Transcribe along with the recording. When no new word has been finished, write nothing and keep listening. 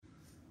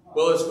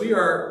Well, as we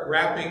are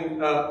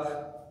wrapping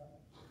up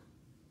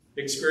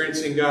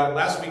Experiencing God,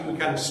 last week we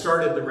kind of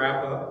started the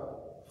wrap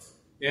up,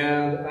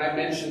 and I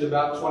mentioned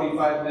about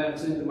 25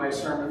 minutes into my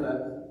sermon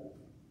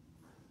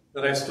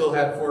that I still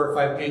had 4 or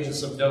 5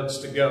 pages of notes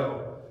to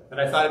go.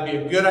 And I thought it'd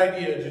be a good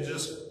idea to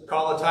just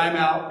call a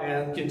timeout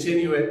and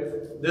continue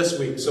it this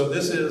week. So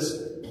this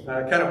is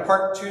kind of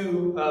part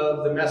 2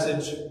 of the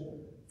message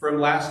from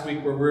last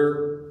week, where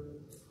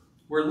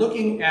we're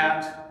looking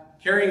at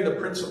carrying the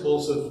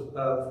principles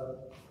of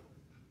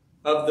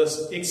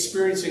this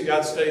Experiencing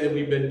God study that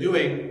we've been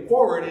doing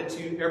forward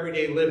into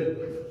everyday living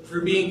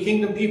through being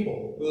kingdom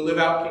people who live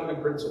out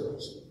kingdom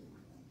principles.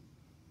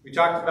 We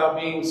talked about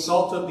being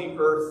salt of the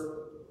earth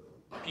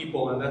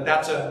people, and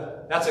that's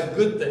a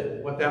good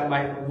thing, what that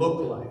might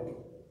look like.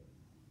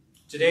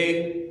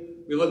 Today,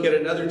 we look at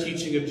another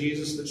teaching of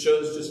Jesus that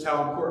shows just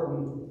how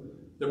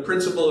important the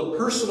principle of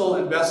personal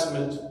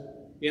investment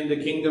in the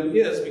kingdom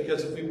is,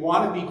 because if we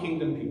want to be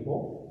kingdom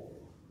people,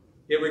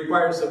 it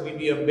requires that we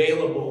be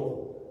available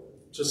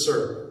to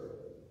serve.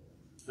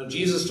 Now,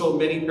 Jesus told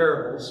many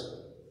parables,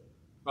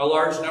 a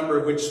large number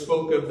of which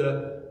spoke of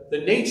the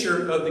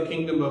nature of the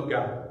kingdom of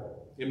God.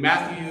 In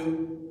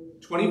Matthew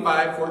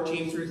 25,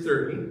 14 through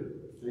 30,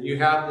 and you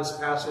have this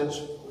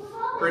passage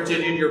printed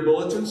in your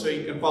bulletin so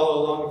you can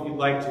follow along if you'd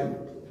like to.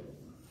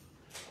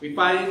 We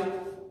find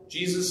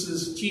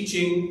Jesus'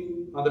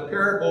 teaching on the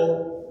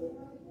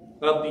parable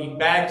of the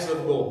bags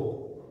of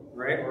gold,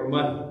 right, or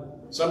money.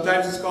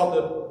 Sometimes it's called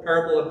the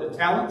parable of the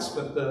talents,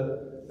 but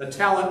the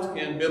talent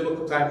in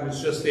biblical times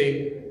was just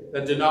a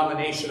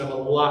denomination of a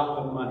lot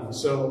of money.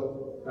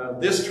 So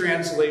this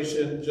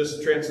translation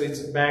just translates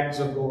bags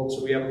of gold,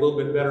 so we have a little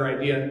bit better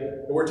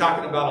idea. But we're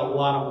talking about a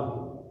lot of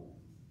money.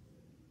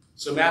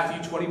 So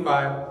Matthew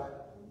 25,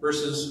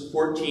 verses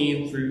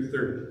 14 through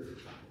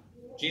 30.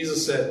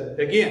 Jesus said,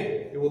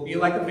 "Again, it will be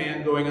like a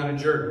man going on a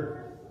journey,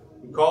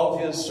 who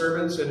called his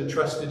servants and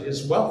entrusted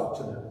his wealth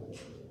to them.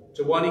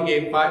 To one he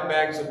gave 5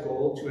 bags of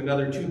gold, to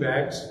another 2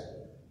 bags,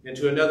 and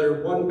to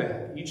another 1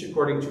 bag, each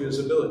according to his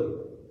ability.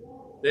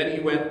 Then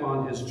he went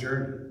on his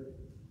journey.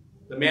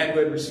 The man who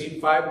had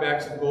received 5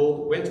 bags of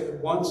gold went at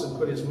once and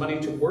put his money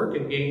to work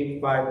and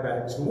gained 5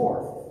 bags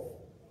more.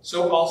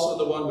 So also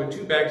the one with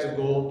 2 bags of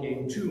gold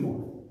gained 2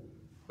 more.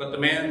 But the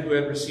man who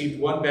had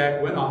received 1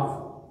 bag went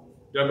off,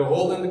 dug a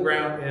hole in the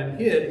ground, and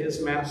hid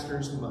his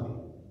master's money.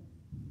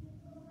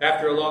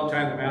 After a long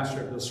time, the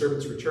master of the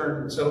servants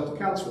returned and settled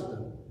accounts with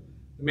them.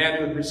 The man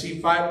who had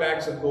received 5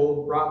 bags of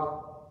gold brought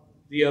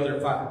the other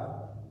 5.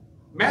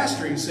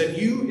 'Master,' he said,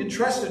 'you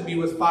entrusted me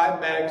with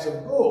 5 bags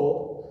of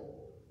gold.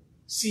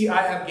 See,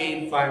 I have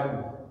gained 5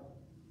 more.'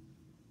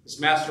 His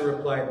master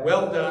replied,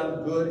 'Well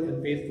done, good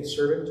and faithful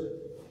servant.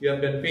 You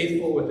have been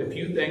faithful with a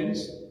few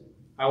things.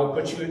 I will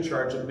put you in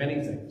charge of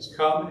many things.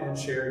 Come and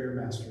share your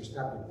master's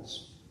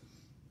happiness.'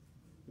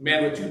 The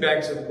man with 2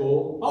 bags of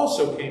gold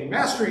also came.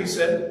 'Master,' he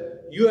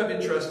said, 'you have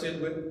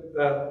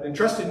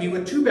entrusted me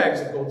with 2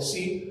 bags of gold.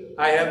 See,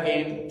 I have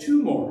gained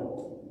 2 more.'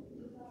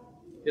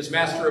 His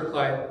master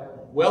replied,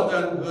 'Well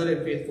done, good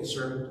and faithful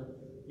servant.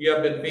 You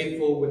have been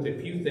faithful with a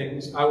few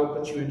things. I will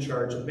put you in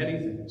charge of many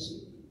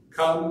things.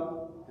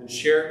 Come and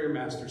share your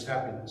master's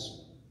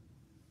happiness.'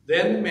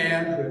 Then the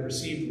man who had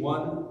received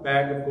 1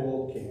 bag of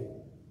gold came.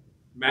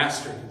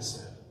 'Master,' he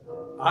said,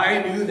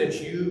 'I knew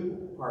that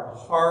you are a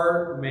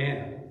hard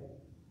man,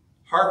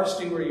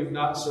 harvesting where you have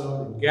not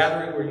sown and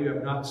gathering where you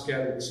have not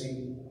scattered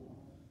seed.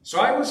 So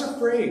I was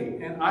afraid,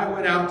 and I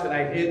went out and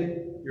I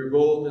hid your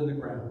gold in the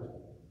ground.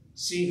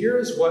 See, here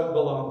is what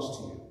belongs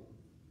to you.'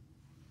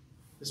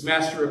 His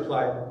master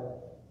replied,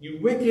 'You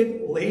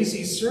wicked,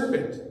 lazy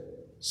servant.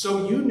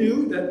 So you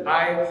knew that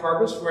I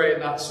harvest where I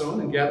had not sown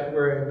and gather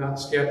where I had not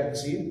scattered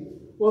seed?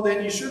 Well,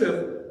 then you should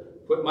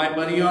have put my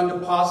money on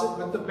deposit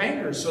with the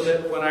bankers, so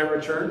that when I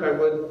returned, I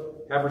would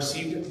have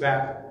received it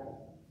back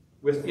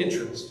with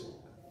interest.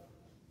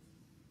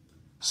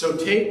 So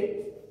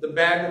take the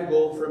bag of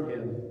gold from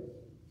him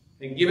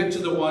and give it to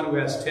the one who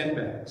has 10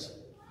 bags.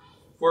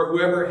 For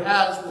whoever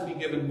has will be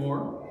given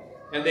more,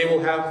 and they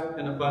will have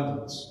an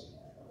abundance.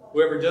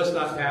 Whoever does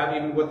not have,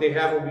 even what they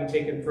have will be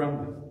taken from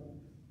them.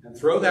 And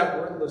throw that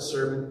worthless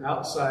servant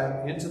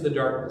outside into the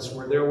darkness,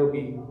 where there will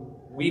be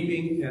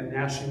weeping and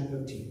gnashing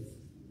of teeth."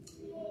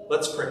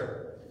 Let's pray.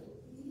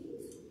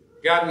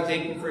 God, we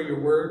thank you for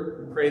your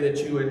word. We pray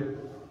that you would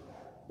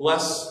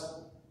bless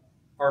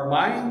our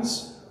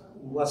minds,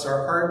 bless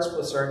our hearts,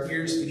 bless our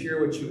ears to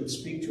hear what you would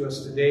speak to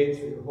us today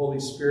through your Holy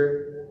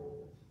Spirit.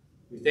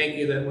 We thank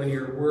you that when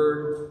your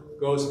word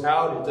goes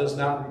out, it does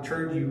not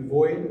return to you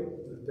void,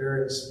 that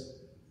there is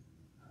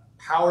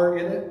power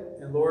in it.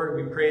 And Lord,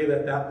 we pray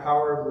that that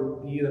power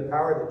would be the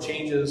power that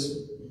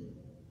changes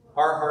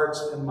our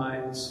hearts and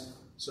minds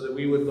so that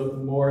we would look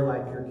more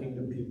like your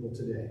kingdom people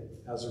today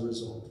as a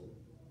result.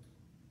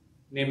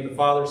 In the name of the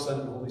Father,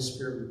 Son, and Holy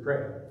Spirit we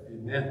pray.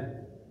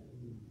 Amen.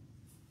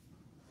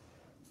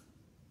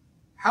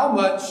 How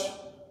much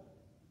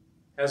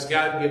has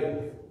God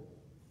given you?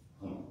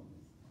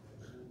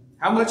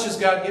 How much has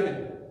God given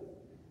you?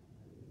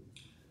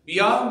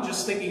 Beyond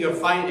just thinking of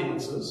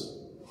finances,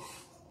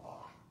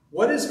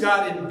 What has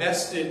God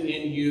invested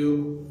in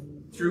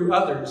you through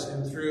others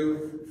and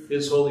through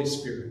his Holy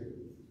Spirit?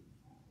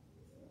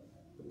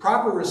 The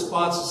proper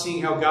response to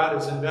seeing how God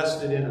has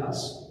invested in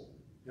us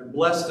and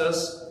blessed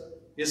us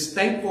is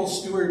thankful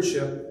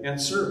stewardship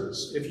and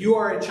service. If you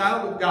are a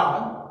child of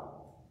God,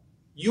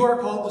 you are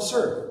called to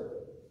serve.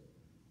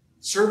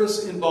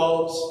 Service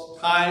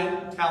involves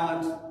time,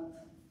 talent,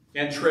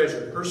 and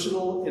treasure,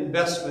 personal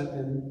investment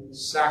and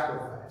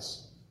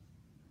sacrifice,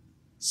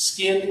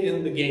 skin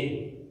in the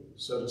game,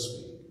 so to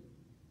speak.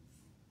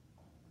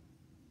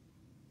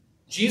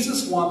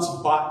 Jesus wants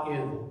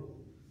bought-in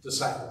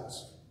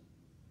disciples,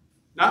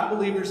 not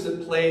believers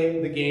that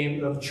play the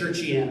game of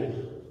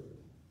churchianity.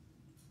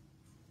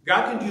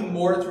 God can do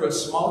more through a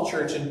small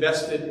church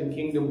invested in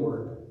kingdom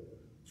work,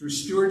 through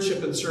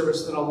stewardship and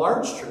service, than a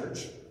large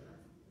church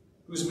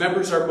whose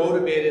members are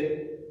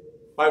motivated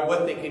by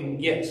what they can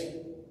get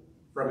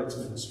from its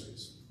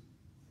ministries.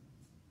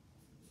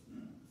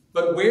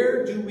 But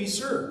where do we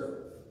serve?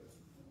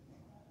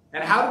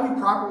 And how do we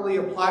properly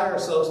apply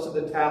ourselves to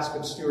the task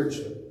of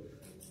stewardship?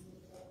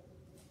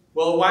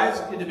 Well, a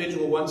wise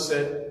individual once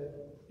said,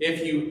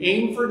 if you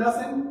aim for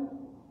nothing,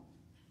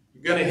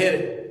 you're going to hit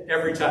it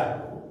every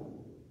time.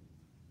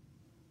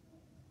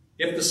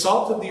 If the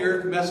salt of the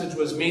earth message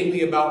was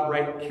mainly about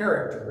right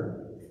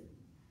character,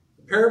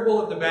 the parable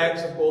of the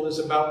bags of gold is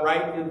about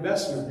right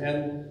investment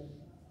and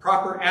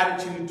proper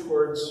attitude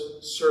towards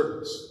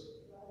service.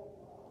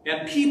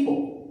 And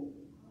people,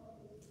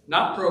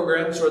 not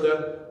programs or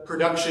the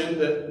production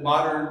that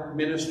modern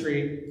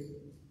ministry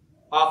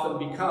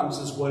often becomes,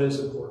 is what is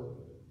important.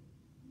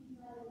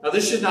 Now,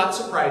 this should not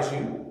surprise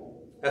you.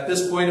 At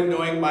this point of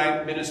knowing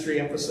my ministry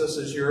emphasis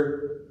as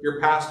your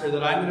pastor,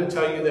 that I'm going to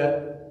tell you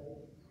that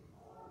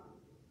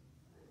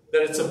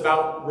it's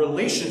about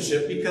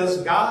relationship, because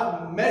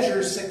God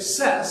measures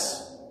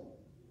success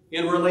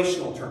in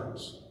relational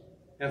terms.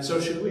 And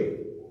so should we.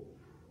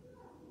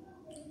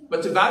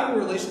 But to value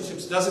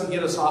relationships doesn't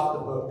get us off the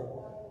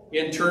hook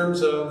in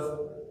terms of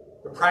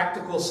the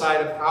practical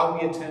side of how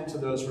we attend to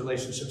those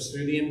relationships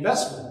through the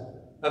investment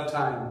of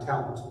time,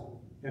 talent,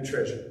 and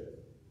treasure.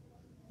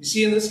 You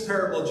see, in this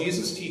parable,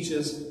 Jesus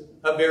teaches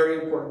a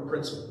very important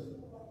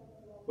principle.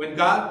 When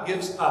God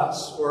gives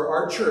us, or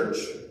our church,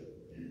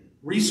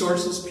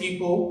 resources,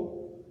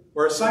 people,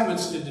 or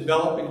assignments to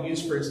develop and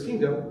use for his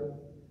kingdom,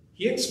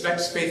 he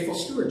expects faithful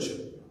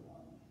stewardship.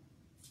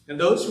 And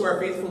those who are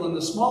faithful in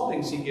the small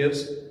things he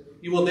gives,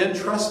 he will then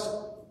trust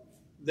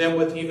them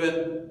with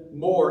even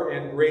more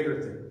and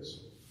greater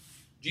things.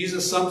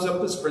 Jesus sums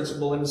up this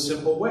principle in a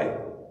simple way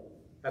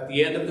at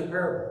the end of the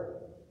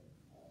parable.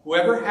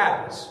 Whoever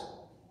has,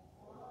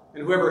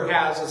 and whoever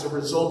has as a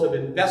result of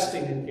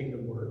investing in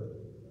kingdom work,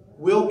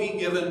 will be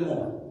given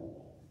more.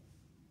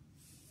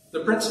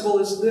 The principle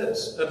is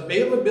this: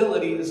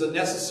 availability is a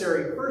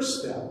necessary first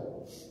step,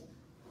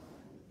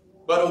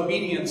 but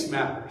obedience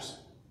matters.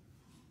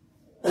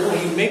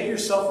 When you make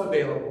yourself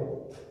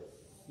available,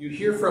 you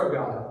hear from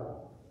God,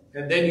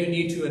 and then you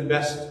need to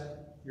invest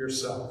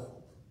yourself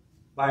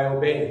by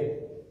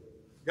obeying.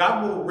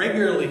 God will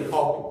regularly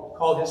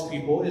call his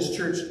people, his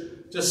church,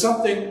 to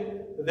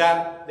something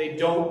that they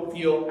don't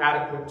feel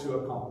adequate to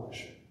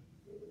accomplish.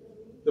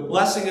 The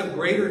blessing of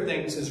greater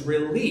things is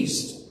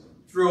released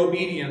through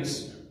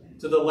obedience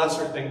to the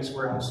lesser things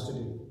we're asked to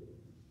do.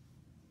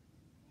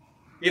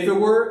 If it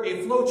were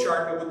a flow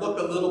chart, it would look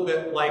a little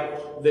bit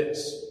like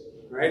this,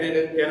 right? And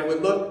it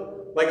would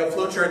look like a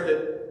flow chart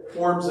that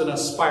forms in a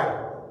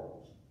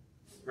spiral,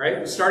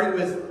 right? Starting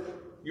with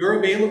your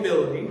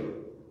availability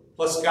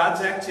plus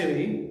God's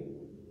activity,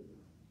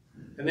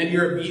 and then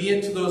you're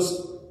obedient to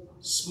those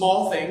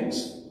small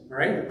things,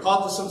 right? You're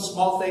called to some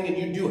small thing and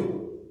you do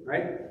it,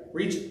 right?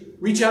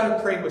 Reach out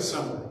and pray with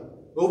somebody.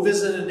 Go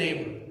visit a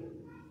neighbor.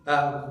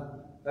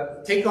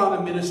 Take on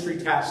a ministry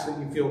task that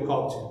you feel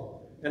called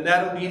to. And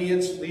that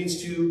obedience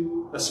leads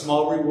to a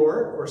small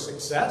reward or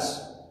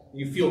success.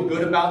 You feel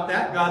good about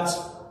that. God's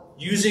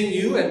using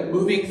you and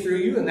moving through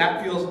you, and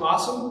that feels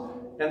awesome.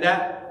 And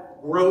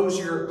that grows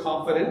your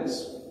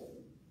confidence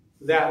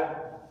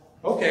that,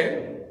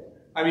 okay,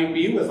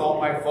 me with all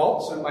my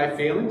faults and my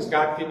failings,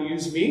 God can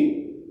use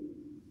me.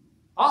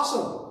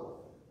 Awesome.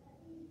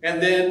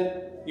 And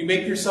then you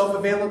make yourself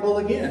available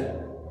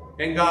again,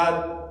 and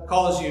God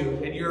calls you,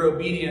 and you're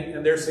obedient,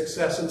 and there's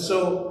success. And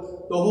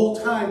so the whole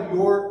time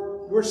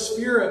your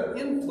sphere of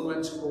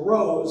influence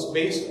grows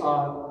based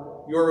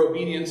on your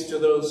obedience to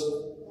those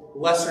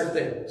lesser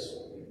things.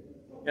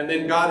 And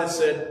then God has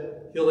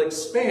said he'll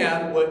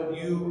expand what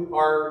you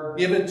are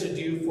given to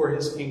do for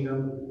his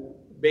kingdom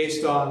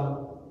based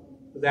on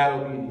that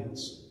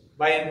obedience,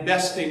 by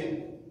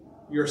investing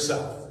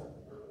yourself.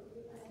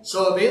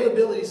 So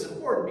availability is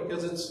important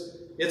because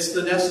it's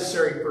the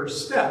necessary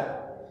first step.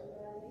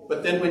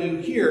 But then when you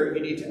hear,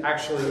 you need to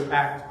actually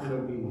act in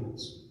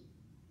obedience.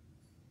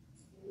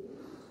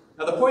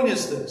 Now the point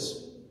is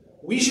this: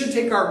 we should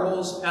take our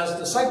roles as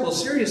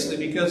disciples seriously,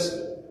 because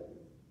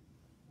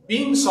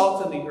being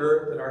salt in the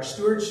earth and our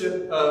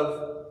stewardship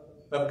of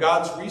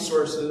God's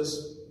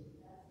resources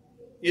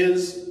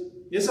is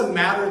is a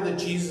matter that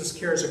Jesus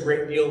cares a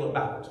great deal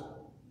about.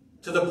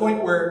 To the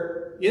point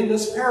where in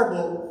this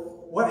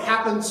parable, what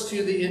happens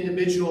to the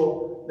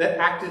individual that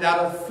acted out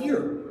of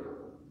fear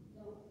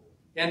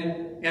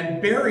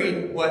and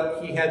buried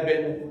what he had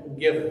been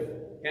given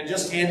and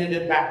just handed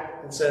it back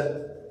and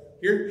said,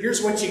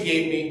 here's what you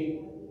gave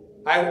me.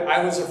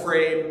 I was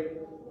afraid.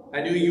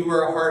 I knew you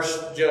were a harsh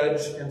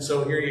judge, and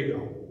so here you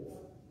go.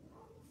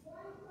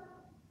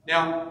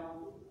 Now,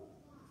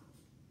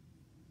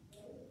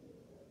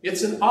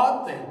 it's an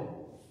odd thing.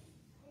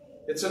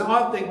 It's an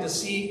odd thing to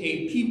see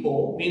a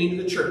people, meaning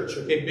the church,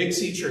 okay, Big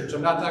C church.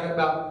 I'm not talking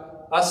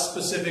about us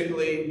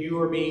specifically, you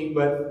or me,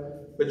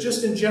 but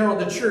just in general,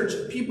 the church,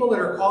 people that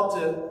are called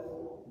to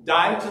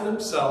die to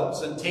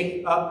themselves and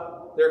take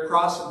up their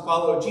cross and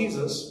follow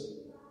Jesus,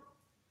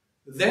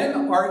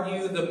 then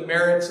argue the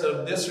merits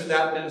of this or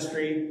that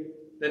ministry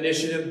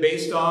initiative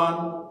based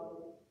on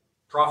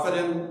profit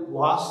and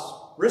loss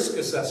risk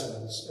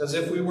assessments, as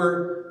if we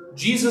were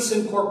Jesus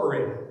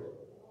Incorporated,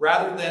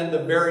 rather than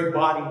the very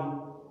body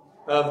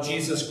of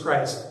Jesus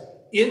Christ,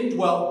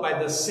 indwelt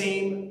by the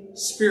same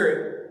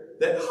Spirit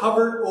that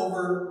hovered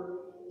over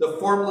the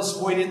formless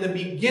void in the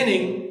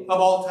beginning of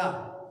all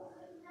time,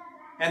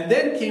 and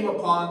then came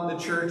upon the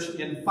church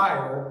in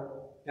fire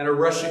and a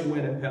rushing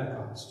wind at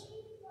Pentecost.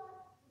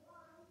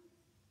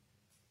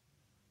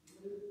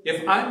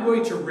 If I'm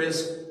going to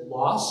risk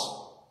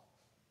loss,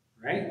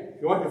 right?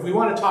 If we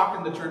want to talk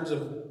in the terms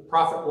of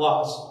profit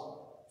loss,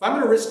 if I'm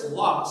going to risk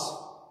loss,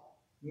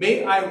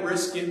 may I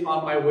risk it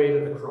on my way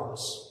to the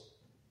cross.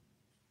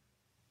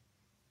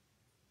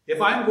 If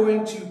I'm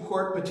going to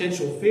court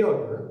potential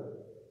failure,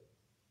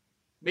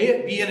 may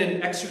it be in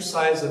an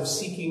exercise of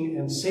seeking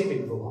and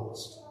saving the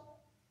lost.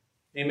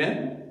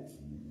 Amen?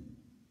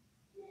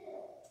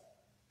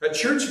 A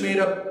church made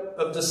up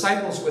of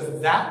disciples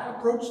with that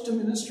approach to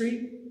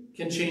ministry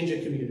can change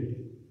a community.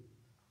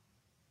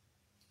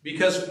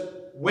 Because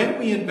when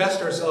we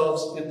invest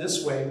ourselves in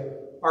this way,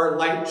 our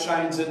light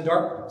shines in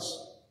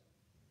darkness.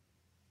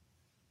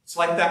 It's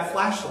like that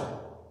flashlight.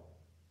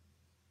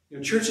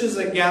 Churches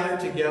that gather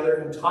together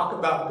and talk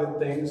about good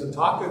things and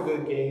talk a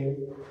good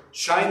game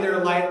shine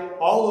their light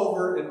all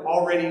over an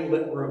already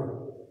lit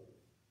room.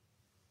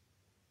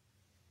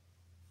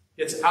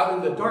 It's out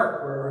in the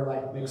dark where our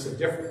light makes a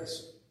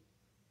difference.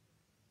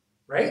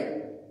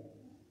 Right?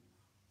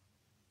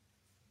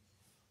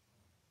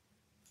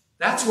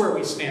 That's where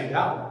we stand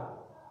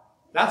out.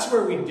 That's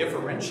where we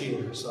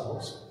differentiate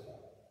ourselves.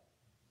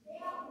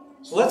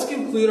 So let's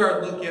conclude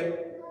our look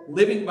at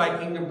living by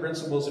kingdom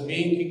principles and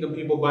being kingdom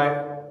people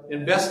by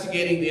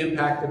investigating the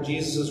impact of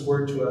Jesus'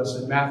 word to us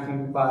in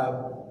Matthew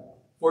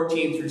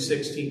 5:14 through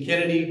 16.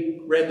 Kennedy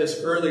read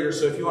this earlier,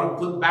 so if you want to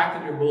flip back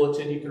in your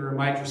bulletin, you can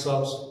remind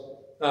yourselves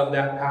of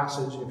that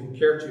passage if you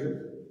care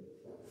to.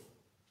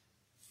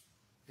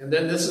 And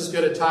then this is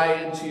going to tie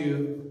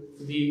into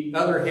the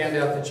other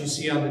handout that you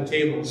see on the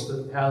tables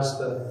that has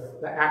the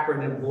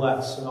acronym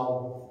BLESS, and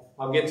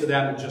I'll get to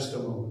that in just a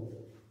moment.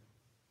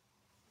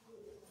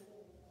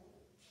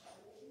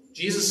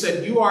 Jesus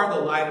said, "You are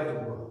the light of the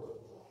world.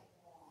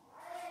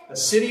 A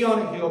city on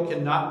a hill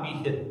cannot be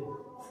hidden.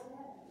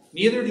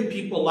 Neither do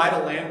people light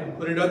a lamp and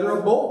put it under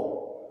a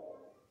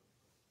bowl.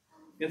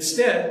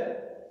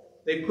 Instead,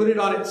 they put it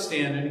on its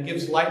stand, and it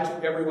gives light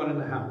to everyone in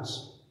the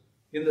house.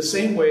 In the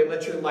same way,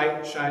 let your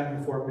light shine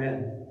before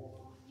men,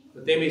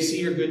 that they may see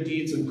your good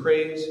deeds and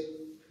praise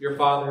your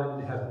Father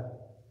in heaven."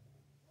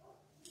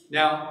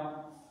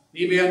 Now,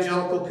 the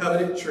Evangelical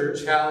Covenant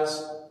Church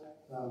has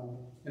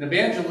an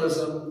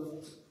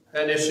evangelism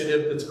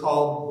initiative that's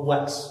called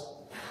BLESS.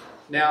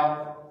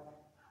 Now,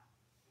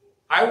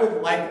 I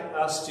would like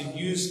us to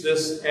use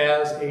this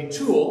as a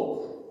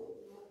tool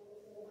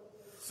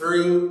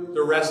through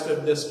the rest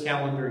of this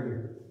calendar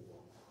year.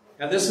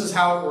 And this is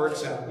how it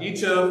works out.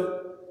 Each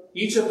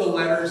of the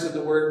letters in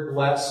the word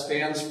BLESS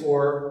stands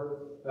for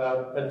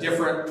a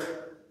different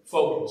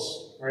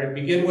focus. All right,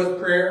 begin with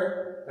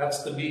prayer.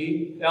 That's the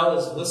B. L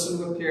is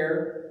listen with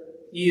care.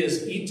 E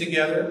is eat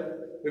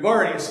together. We've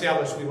already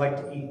established we like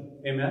to eat.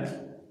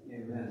 Amen?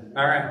 Amen.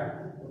 All right.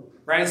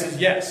 Ryan says,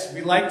 yes,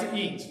 we like to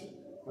eat.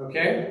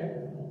 Okay?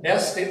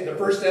 The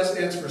first S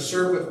stands for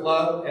serve with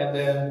love, and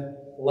then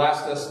the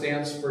last S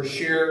stands for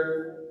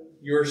share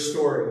your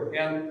story.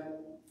 And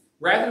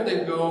rather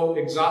than go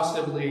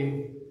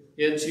exhaustively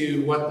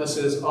into what this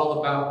is all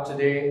about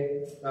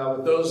today,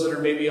 with those that are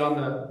maybe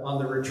on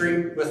the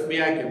retreat with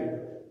me, I can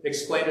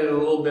explain it in a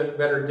little bit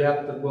better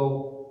depth, and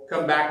we'll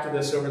come back to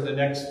this over the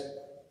next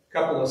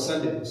couple of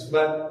Sundays.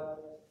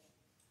 But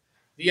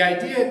the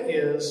idea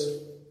is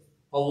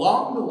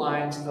along the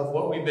lines of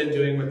what we've been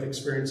doing with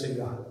Experiencing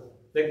God.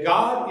 That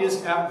God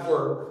is at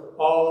work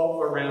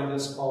all around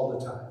us all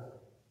the time.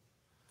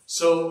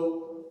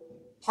 So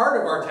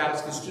part of our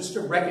task is just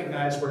to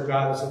recognize where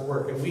God is at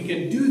work. And we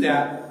can do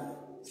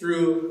that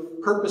through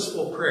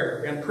purposeful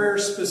prayer. And prayer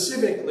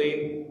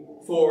specifically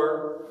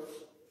for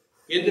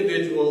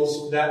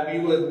individuals that we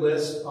would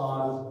list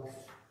on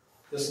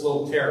this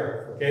little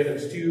tarot. Okay,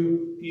 there's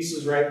two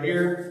pieces right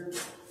here.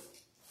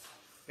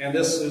 And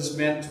this is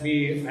meant to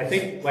be, I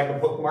think, like a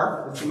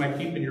bookmark that you might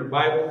keep in your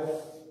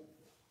Bible.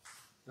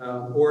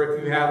 Or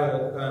if you have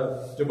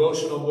a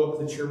devotional book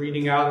that you're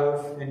reading out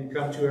of and you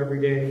come to every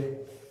day,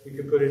 you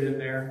can put it in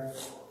there.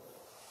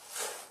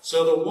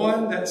 So the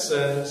one that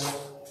says,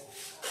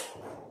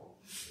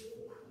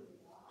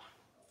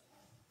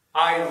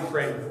 I am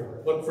praying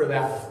for, look for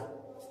that.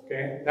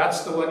 Okay,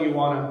 that's the one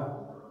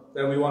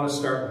that we want to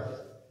start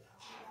with.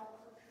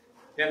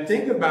 And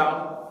think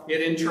about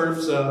it in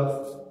terms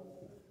of,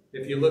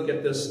 if you look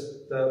at this,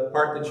 the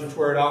part that you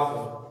tore it off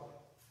of,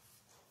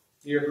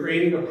 you're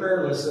creating a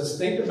prayer list. Says,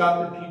 think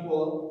about the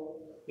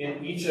people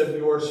in each of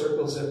your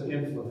circles of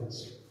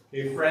influence.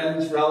 Okay,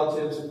 friends,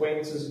 relatives,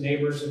 acquaintances,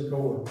 neighbors, and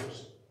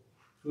co-workers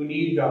who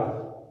need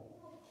God.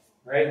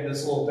 Right?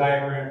 This little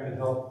diagram can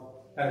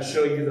help kind of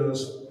show you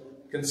those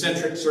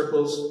concentric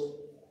circles.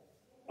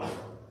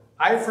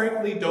 I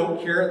frankly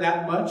don't care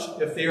that much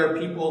if they are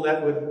people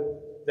that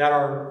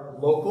are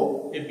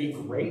local. It'd be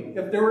great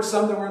if there were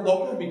some that were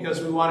local,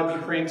 because we want to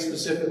be praying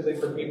specifically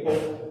for people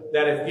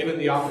that, if given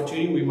the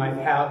opportunity, we might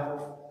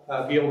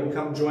be able to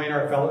come join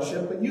our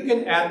fellowship. But you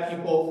can add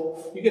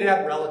people, you can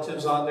have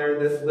relatives on there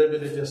that live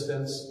at a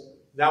distance.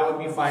 That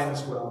would be fine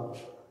as well.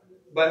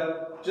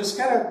 But just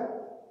kind of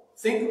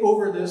think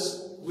over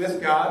this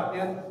with God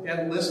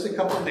and list a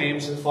couple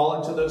names that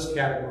fall into those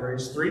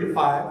categories, 3 to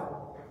 5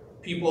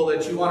 people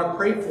that you want to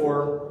pray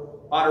for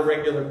on a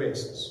regular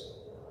basis.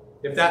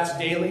 If that's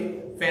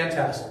daily,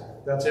 fantastic.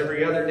 That's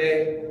every other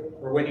day,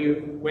 or when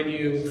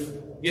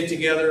you get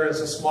together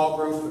as a small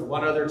group at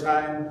one other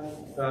time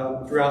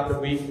throughout the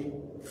week,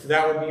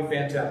 that would be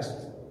fantastic.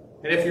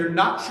 And if you're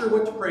not sure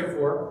what to pray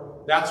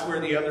for, that's where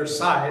the other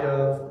side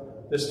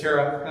of this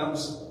tarot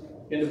comes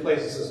into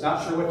place. It says,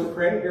 not sure what to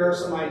pray? Here are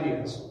some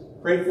ideas.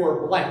 Pray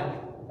for blank.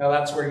 Now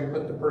that's where you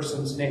put the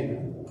person's name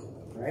in,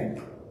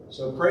 right?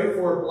 So pray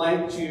for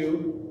blank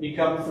to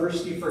become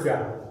thirsty for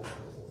God.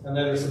 And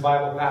then there's a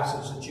Bible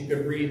passage that you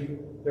could read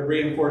that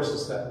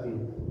reinforces that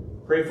theme.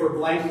 Pray for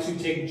blank to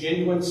take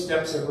genuine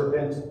steps of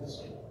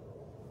repentance.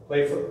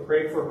 Pray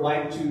for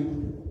blank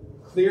to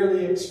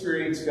clearly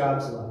experience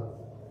God's love.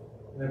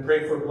 And then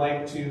pray for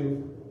blank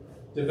to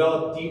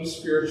develop deep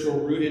spiritual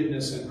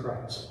rootedness in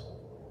Christ.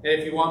 And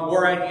if you want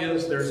more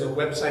ideas, there's a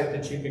website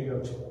that you can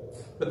go to.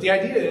 But the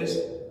idea is,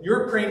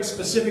 you're praying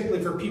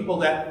specifically for people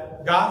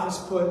that God has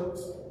put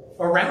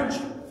around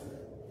you.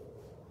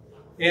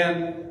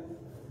 And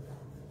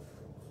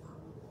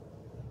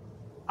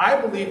I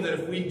believe that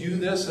if we do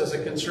this as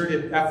a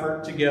concerted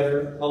effort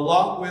together,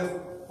 along with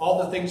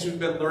all the things we've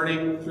been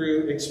learning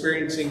through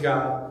experiencing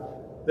God,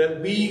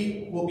 that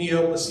we will be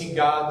able to see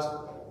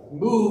God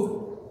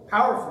move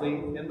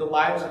powerfully in the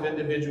lives of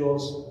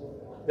individuals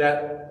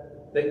that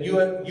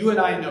you and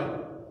I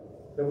know,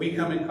 that we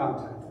come in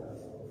contact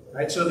with.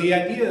 Right? So the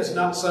idea is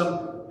not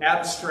some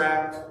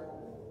abstract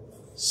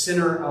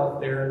sinner out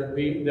there that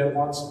we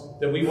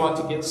want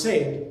to get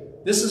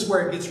saved. This is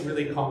where it gets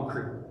really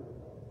concrete.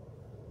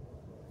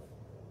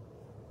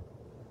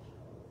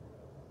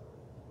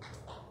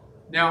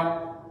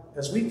 Now,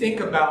 as we think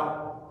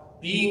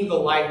about being the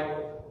light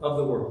of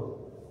the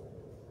world,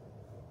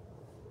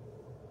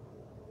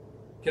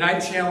 can I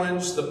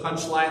challenge the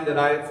punchline that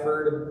I've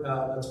heard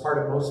that's part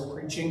of most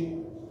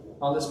preaching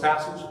on this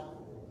passage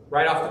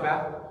right off the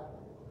bat?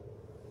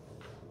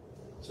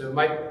 So it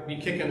might be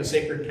kicking a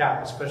sacred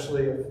cow,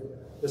 especially if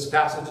this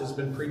passage has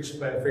been preached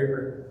by a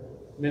favorite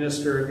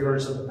minister of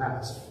yours in the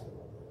past.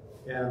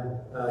 And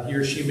he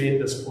or she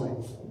made this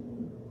point.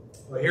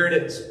 Well, here it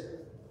is.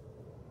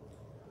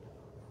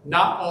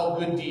 Not all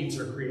good deeds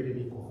are created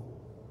equal.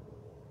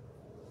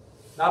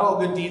 Not all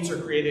good deeds are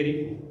created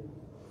equal.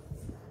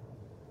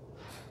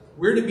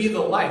 We're to be the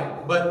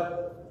light,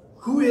 but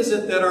who is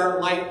it that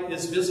our light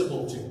is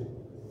visible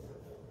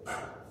to?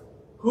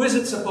 Who is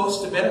it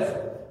supposed to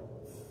benefit?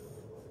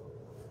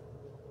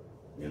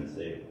 The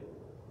unsaved.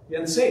 The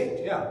unsaved,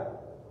 yeah.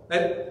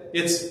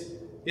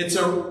 It's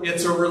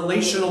a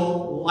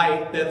relational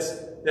light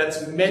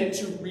that's meant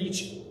to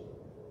reach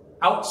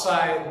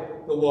outside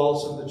the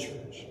walls of the church.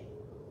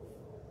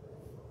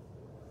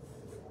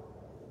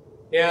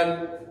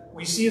 And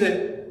we see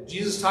that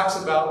Jesus talks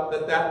about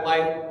that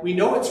light, we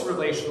know it's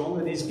relational,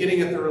 and he's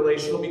getting at the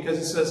relational because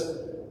he says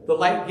the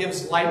light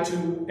gives light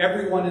to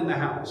everyone in the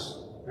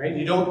house. Right?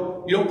 You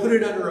don't put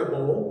it under a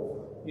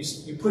bowl.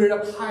 You put it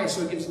up high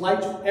so it gives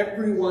light to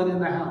everyone in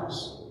the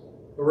house.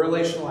 A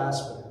relational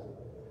aspect.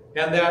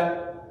 And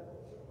that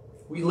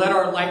we let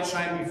our light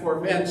shine before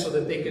men so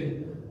that they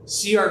can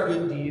see our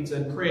good deeds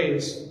and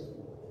praise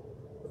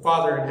the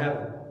Father in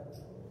heaven.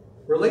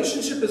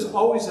 Relationship is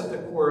always at the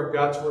core of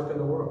God's work in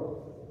the world.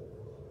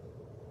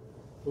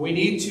 We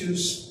need to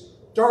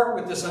start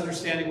with this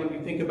understanding when we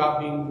think about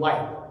being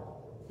light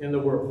in the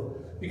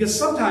world. Because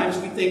sometimes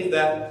we think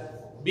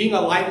that being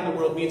a light in the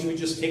world means we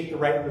just take the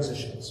right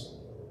positions.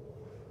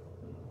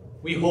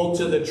 We hold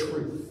to the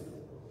truth.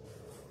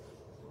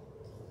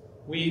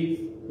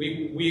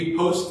 We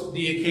post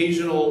the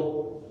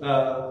occasional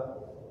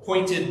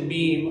pointed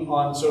meme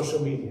on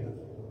social media.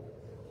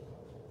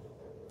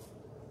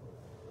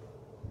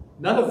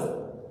 None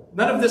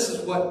None of this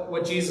is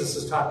what Jesus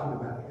is talking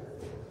about here.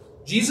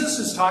 Jesus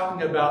is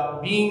talking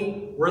about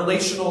being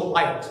relational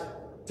light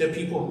to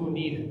people who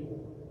need it,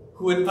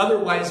 who would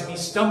otherwise be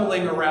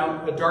stumbling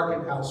around a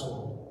darkened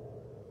household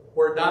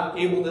or not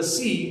able to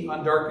see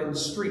on darkened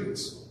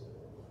streets.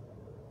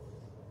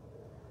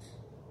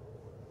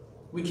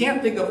 We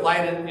can't think of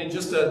light in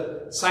just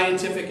a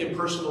scientific and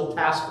personal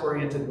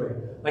task-oriented way.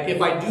 Like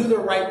if I do the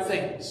right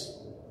things,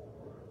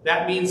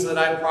 that means that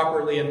I'm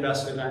properly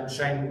invested and I'm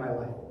shining my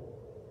light.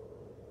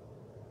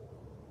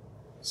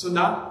 So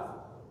not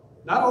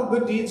all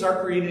good deeds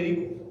are created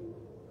equal.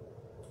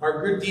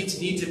 Our good deeds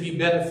need to be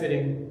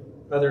benefiting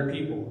other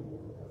people,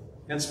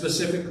 and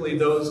specifically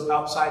those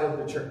outside of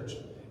the church.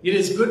 It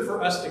is good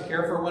for us to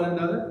care for one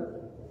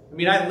another. I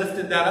mean, I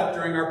lifted that up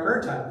during our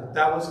prayer time.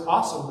 That was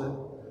awesome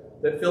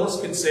that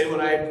Phyllis could say when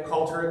I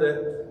called her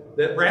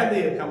that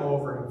Bradley had come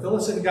over and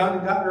Phyllis had gone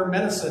and gotten her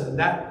medicine.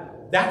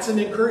 And that's an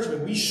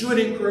encouragement. We should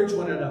encourage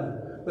one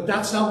another. But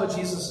that's not what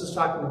Jesus is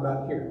talking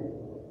about here.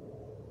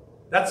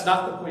 That's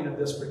not the point of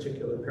this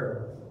particular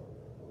parable.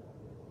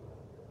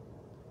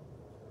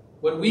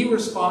 When we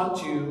respond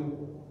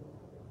to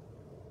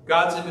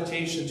God's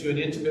invitation to an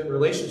intimate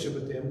relationship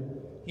with Him,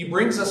 He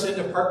brings us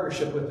into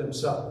partnership with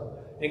Himself.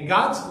 And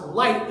God's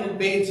light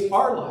invades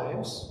our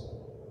lives,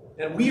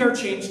 and we are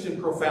changed in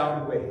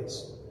profound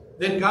ways.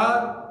 Then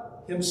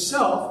God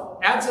Himself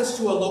adds us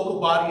to a local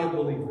body of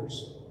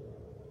believers.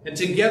 And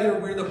together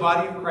we're the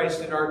body of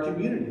Christ in our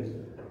community.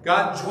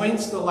 God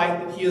joins the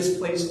light that He has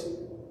placed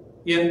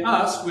in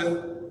us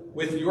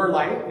with your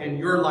light and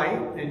your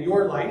light and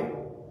your light.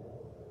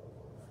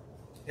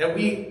 And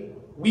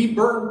we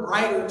burn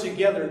brighter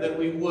together than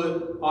we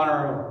would on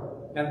our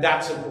own. And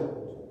that's important.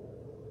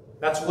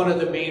 That's one of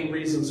the main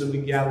reasons that we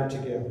gather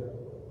together.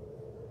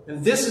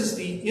 And this is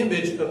the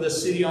image of the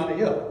city on a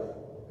hill.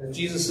 And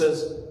Jesus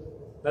says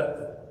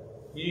that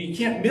you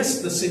can't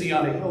miss the city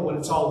on a hill when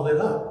it's all lit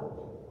up.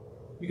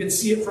 You can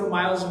see it from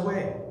miles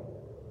away.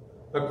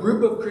 A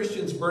group of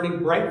Christians burning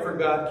bright for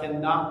God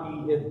cannot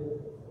be hidden.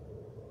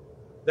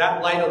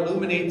 That light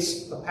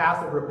illuminates a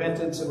path of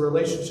repentance and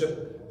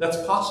relationship that's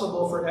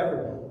possible for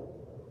everyone.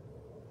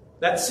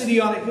 That city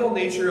on a hill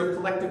nature of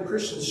collective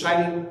Christians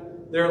shining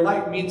their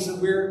light means that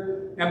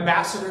we're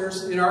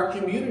ambassadors in our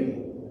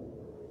community,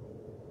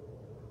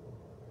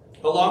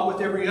 along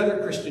with every other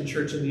Christian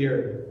church in the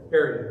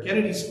area.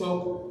 Kennedy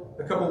spoke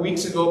a couple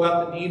weeks ago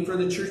about the need for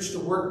the church to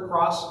work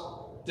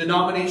across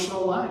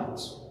denominational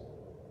lines.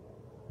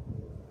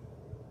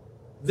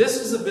 This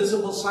is a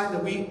visible sign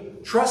that we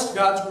trust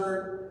God's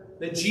word,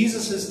 that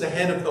Jesus is the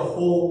head of the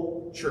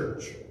whole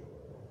church,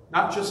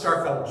 not just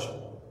our fellowship.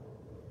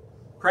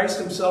 Christ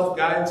Himself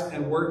guides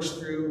and works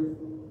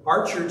through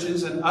our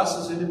churches and us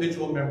as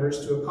individual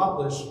members to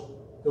accomplish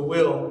the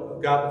will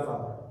of God the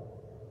Father.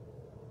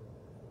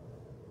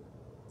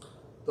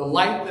 The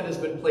light that has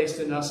been placed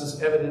in us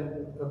is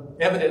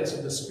evidence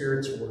of the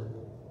Spirit's work.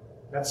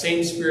 That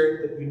same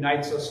Spirit that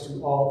unites us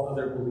to all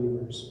other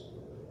believers.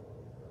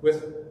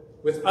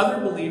 With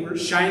other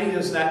believers shining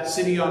as that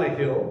city on a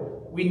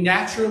hill, we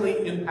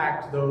naturally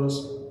impact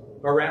those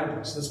around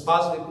us. This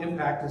positive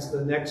impact is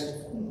the next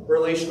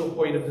relational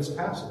point of this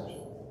passage.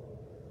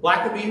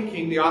 Blackaby and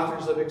King, the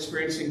authors of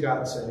Experiencing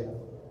God, say,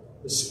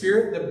 the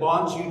Spirit that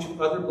bonds you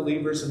to other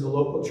believers in the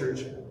local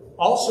church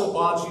also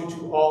bonds you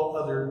to all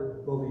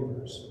other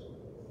believers.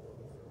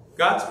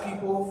 God's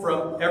people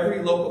from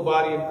every local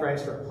body of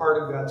Christ are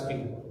part of God's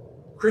kingdom.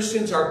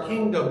 Christians are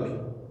kingdom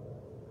people,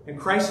 and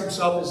Christ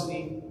Himself is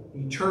the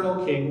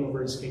eternal King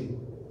over His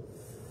kingdom.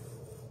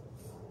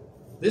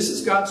 This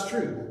is God's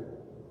truth.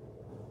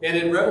 And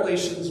in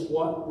Revelation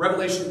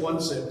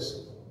 1:6,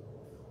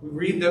 we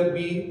read that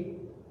we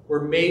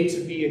were made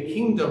to be a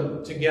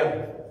kingdom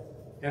together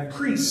and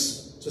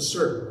priests to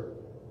serve.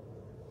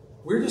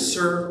 We're to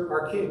serve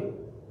our King.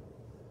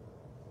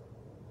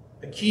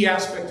 A key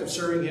aspect of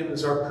serving Him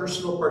is our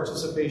personal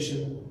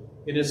participation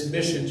in His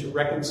mission to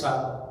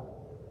reconcile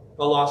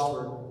the lost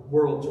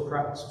world to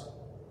Christ.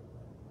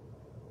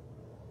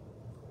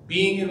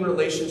 Being in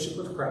relationship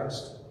with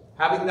Christ,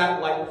 having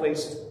that light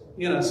placed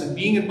in us, and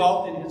being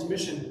involved in His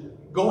mission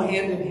go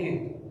hand in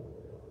hand.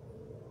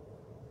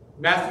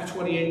 Matthew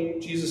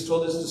 28, Jesus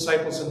told His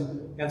disciples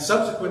and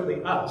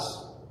subsequently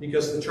us,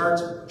 because the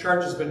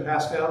charge has been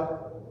passed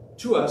out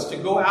to us, to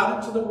go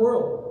out into the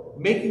world,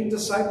 making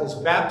disciples,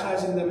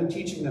 baptizing them and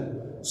teaching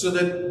them, so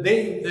that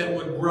they then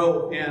would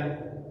grow and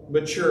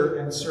mature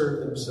and serve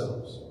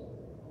themselves.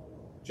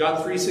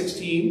 John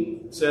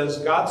 3:16 says,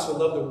 God so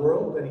loved the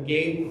world that He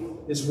gave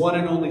His one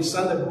and only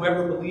Son, that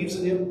whoever believes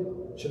in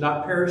Him should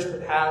not perish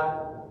but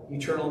have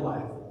eternal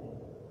life.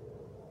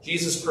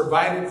 Jesus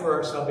provided for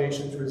our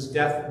salvation through His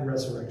death and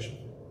resurrection.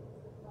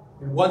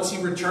 And once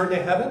He returned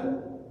to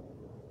heaven,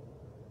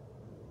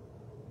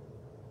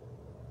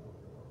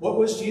 what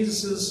was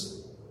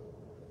Jesus'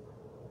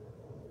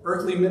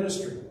 earthly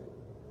ministry?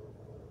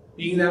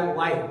 Being that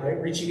light, right?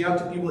 Reaching out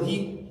to people.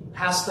 He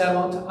passed that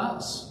on to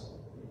us.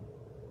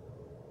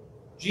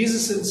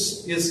 Jesus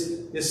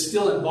is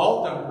still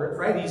involved on earth,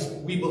 right?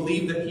 We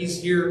believe that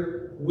He's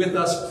here with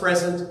us,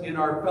 present in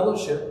our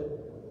fellowship.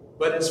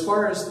 But as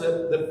far as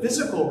the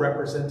physical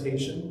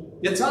representation,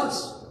 it's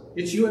us.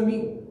 It's you and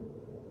me.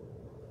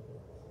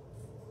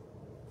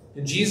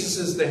 And Jesus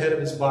is the head of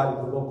his body,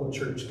 the local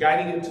church,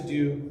 guiding it to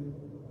do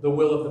the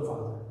will of the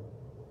Father.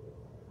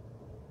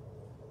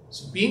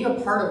 So being a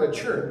part of a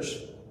church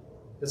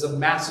is a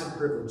massive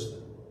privilege.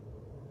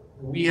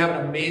 We have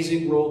an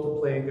amazing role to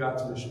play in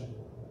God's mission.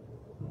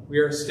 We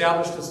are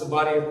established as the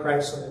body of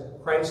Christ so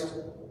that Christ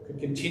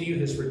could continue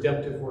his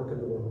redemptive work in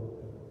the world,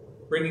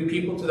 bringing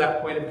people to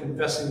that point of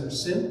confessing their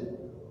sin,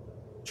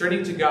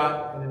 turning to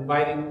God, and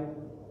inviting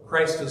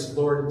Christ as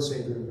Lord and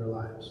Savior in their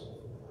lives.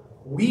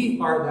 We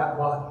are that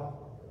body.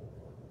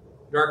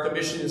 And our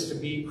commission is to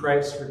be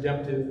Christ's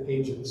redemptive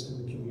agents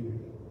in the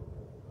community.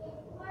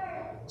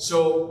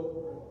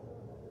 So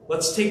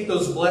let's take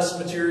those blessed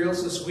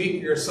materials this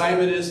week. Your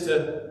assignment is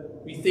to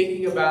be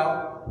thinking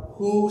about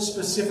who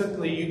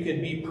specifically you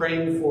could be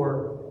praying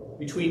for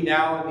between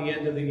now and the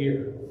end of the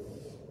year.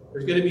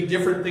 There's going to be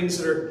different things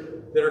that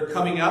are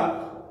coming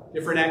up,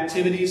 different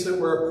activities that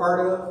we're a part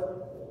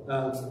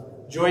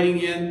of, joining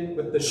in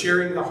with the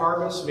Sharing the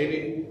Harvest.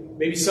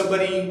 Maybe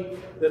somebody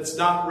that's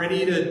not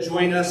ready to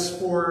join us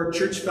for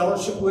church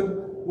fellowship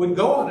would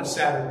go on a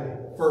Saturday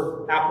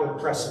for apple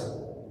pressing,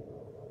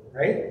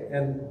 right?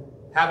 And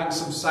having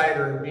some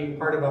cider and being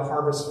part of a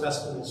harvest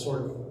festival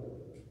sort of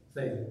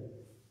thing.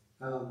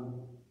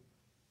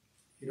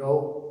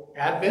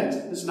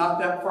 Advent is not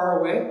that far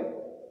away.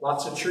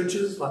 Lots of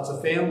churches, lots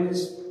of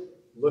families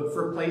look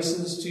for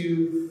places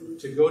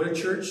to go to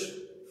church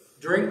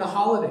during the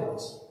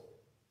holidays.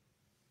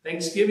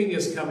 Thanksgiving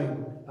is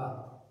coming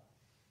up.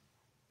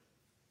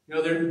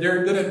 There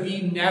are going to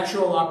be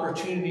natural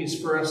opportunities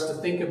for us to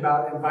think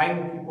about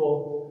inviting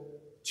people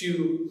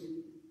to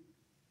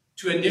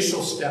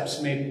initial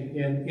steps, maybe,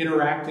 in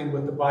interacting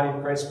with the body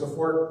of Christ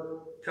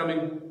before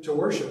coming to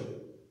worship.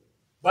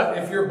 But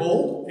if you're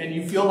bold and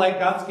you feel like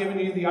God's given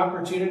you the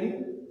opportunity,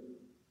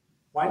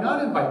 why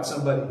not invite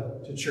somebody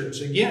to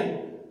church?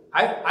 Again,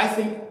 I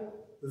think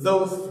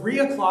though 3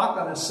 o'clock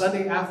on a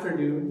Sunday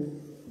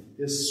afternoon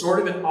is sort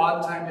of an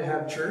odd time to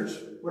have church,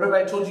 what have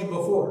I told you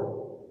before?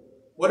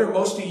 What are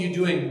most of you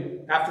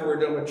doing after we're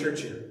done with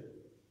church here?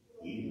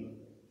 Eating.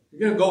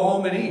 You're going to go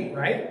home and eat,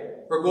 right?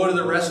 Or go to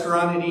the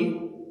restaurant and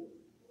eat.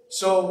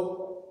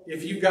 So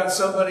if you've got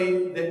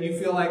somebody that you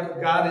feel like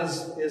God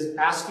is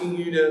asking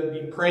you to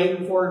be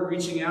praying for and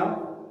reaching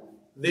out,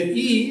 the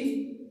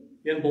E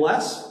in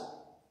bless,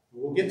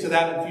 we'll get to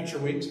that in future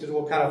weeks because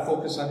we'll kind of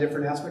focus on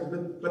different aspects,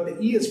 but the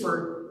E is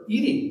for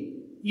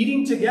eating.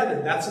 Eating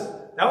together.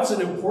 That was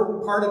an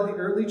important part of the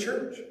early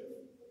church.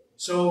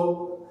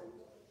 So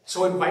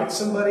invite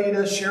somebody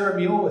to share a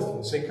meal with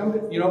you. Say, come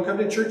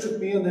to church with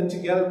me, and then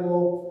together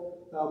we'll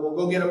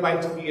go get a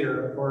bite to eat,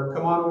 or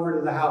come on over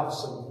to the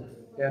house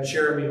and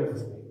share a meal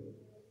with me.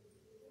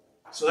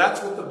 So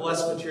that's what the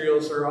blessed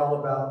materials are all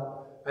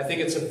about. I think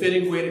it's a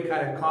fitting way to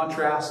kind of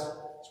contrast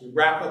as we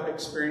wrap up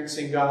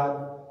experiencing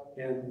God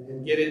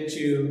and get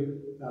into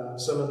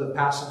some of the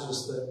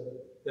passages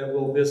that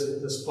we'll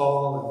visit this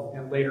fall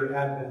and later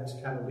Advent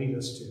to kind of lead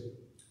us to.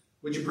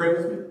 Would you pray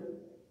with me?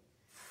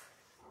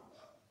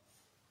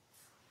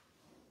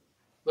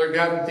 Lord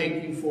God, we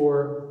thank you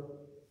for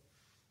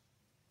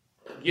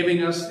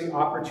giving us the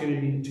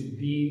opportunity to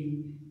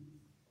be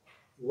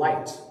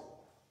light,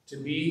 to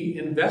be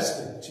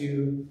invested,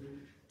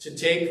 to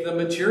take the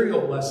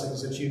material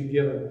blessings that you've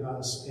given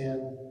us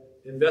and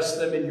invest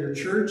them in your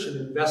church and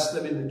invest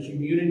them in the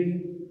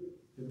community,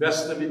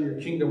 invest them in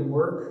your kingdom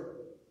work,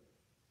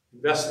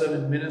 invest them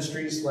in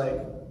ministries like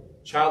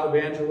Child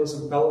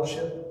Evangelism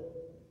Fellowship.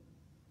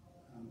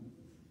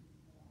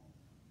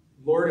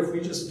 Lord, if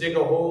we just dig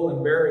a hole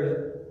and bury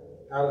it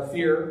out of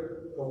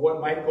fear of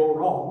what might go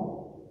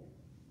wrong,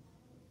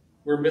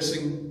 we're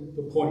missing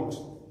the point.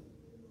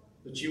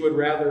 That you would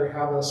rather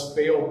have us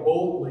fail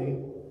boldly,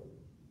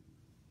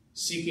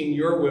 seeking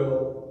your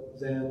will,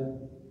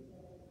 than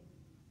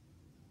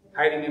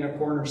hiding in a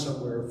corner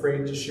somewhere,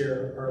 afraid to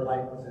share our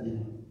light with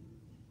anyone.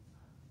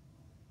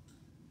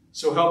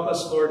 So help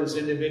us, Lord, as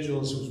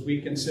individuals, as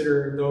we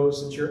consider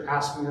those that you're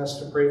asking us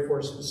to pray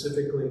for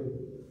specifically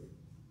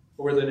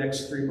over the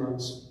next 3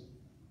 months.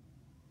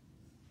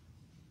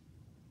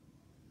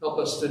 Help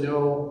us to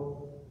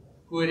know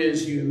who it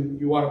is you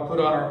want to put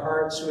on our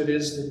hearts, who it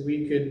is that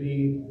we could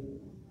be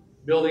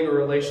building a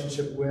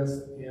relationship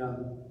with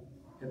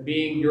and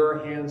being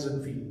your hands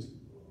and feet.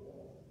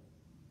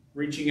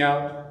 Reaching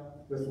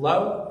out with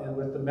love and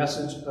with the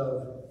message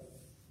of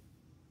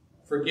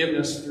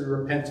forgiveness through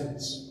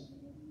repentance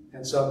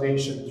and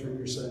salvation through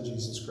your Son,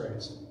 Jesus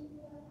Christ.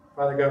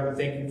 Father God, we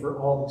thank you for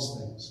all these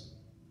things.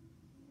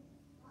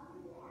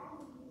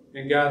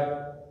 And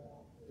God,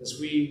 as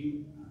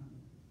we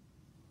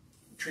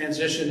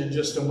transition in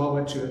just a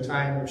moment to a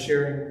time of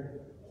sharing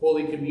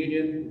Holy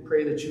Communion, we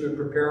pray that you would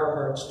prepare our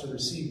hearts to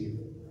receive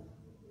you.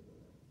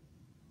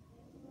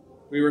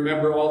 We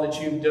remember all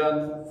that you've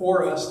done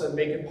for us that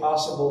make it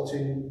possible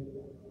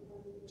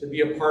to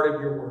be a part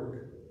of your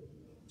work,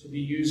 to be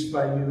used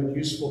by you and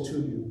useful to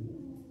you.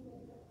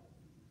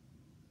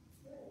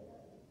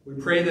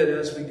 We pray that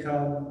as we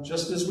come,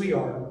 just as we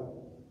are,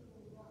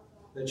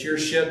 that your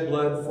shed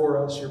blood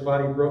for us, your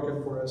body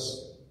broken for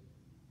us,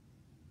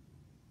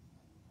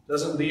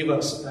 doesn't leave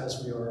us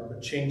as we are,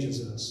 but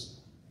changes us,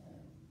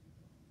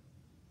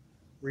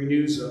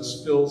 renews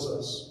us, fills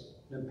us,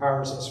 and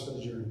empowers us for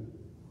the journey.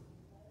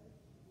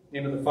 In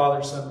the name of the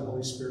Father, Son, and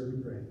Holy Spirit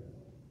we pray.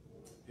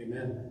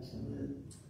 Amen.